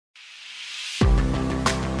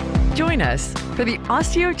Join us for the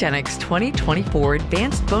Osteogenics 2024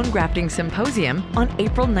 Advanced Bone Grafting Symposium on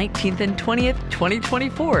April 19th and 20th,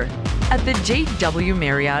 2024 at the JW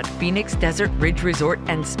Marriott Phoenix Desert Ridge Resort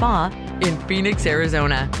and Spa in Phoenix,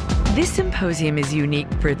 Arizona. This symposium is unique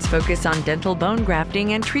for its focus on dental bone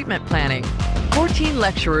grafting and treatment planning. 14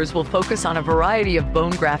 lecturers will focus on a variety of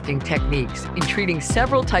bone grafting techniques in treating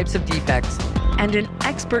several types of defects, and an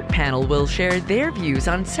expert panel will share their views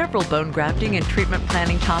on several bone grafting and treatment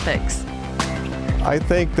planning topics. I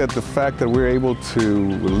think that the fact that we're able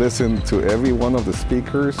to listen to every one of the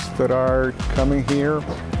speakers that are coming here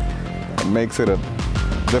makes it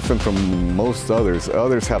different from most others.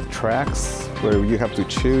 Others have tracks where you have to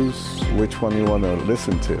choose which one you want to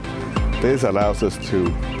listen to. This allows us to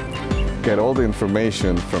get all the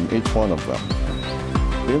information from each one of them.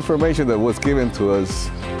 The information that was given to us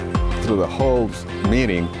through the whole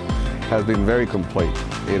meeting has been very complete.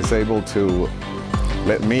 It's able to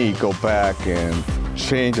let me go back and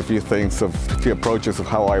change a few things, a few approaches of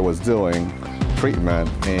how I was doing treatment,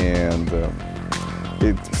 and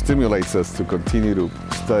it stimulates us to continue to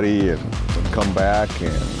study and come back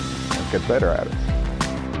and get better at it.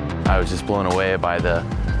 I was just blown away by the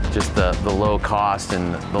low cost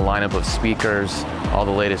and the lineup of speakers, all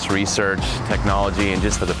the latest research, technology, and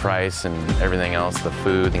just for the price and everything else, the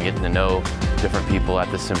food, and getting to know different people at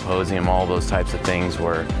the symposium, all those types of things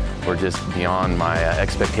were just beyond my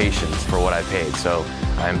expectations for what I paid. So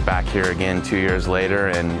I'm back here again 2 years later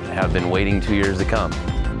and have been waiting 2 years to come.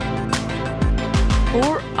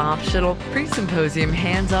 4 optional pre-symposium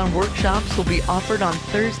hands-on workshops will be offered on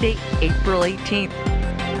Thursday, April 18th.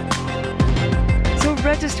 So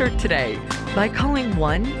register today by calling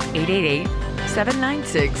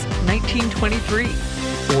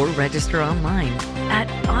 1-888-796-1923 or register online at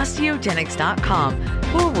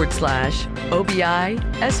osteogenics.com/OBI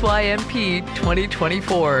SYMP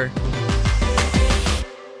 2024.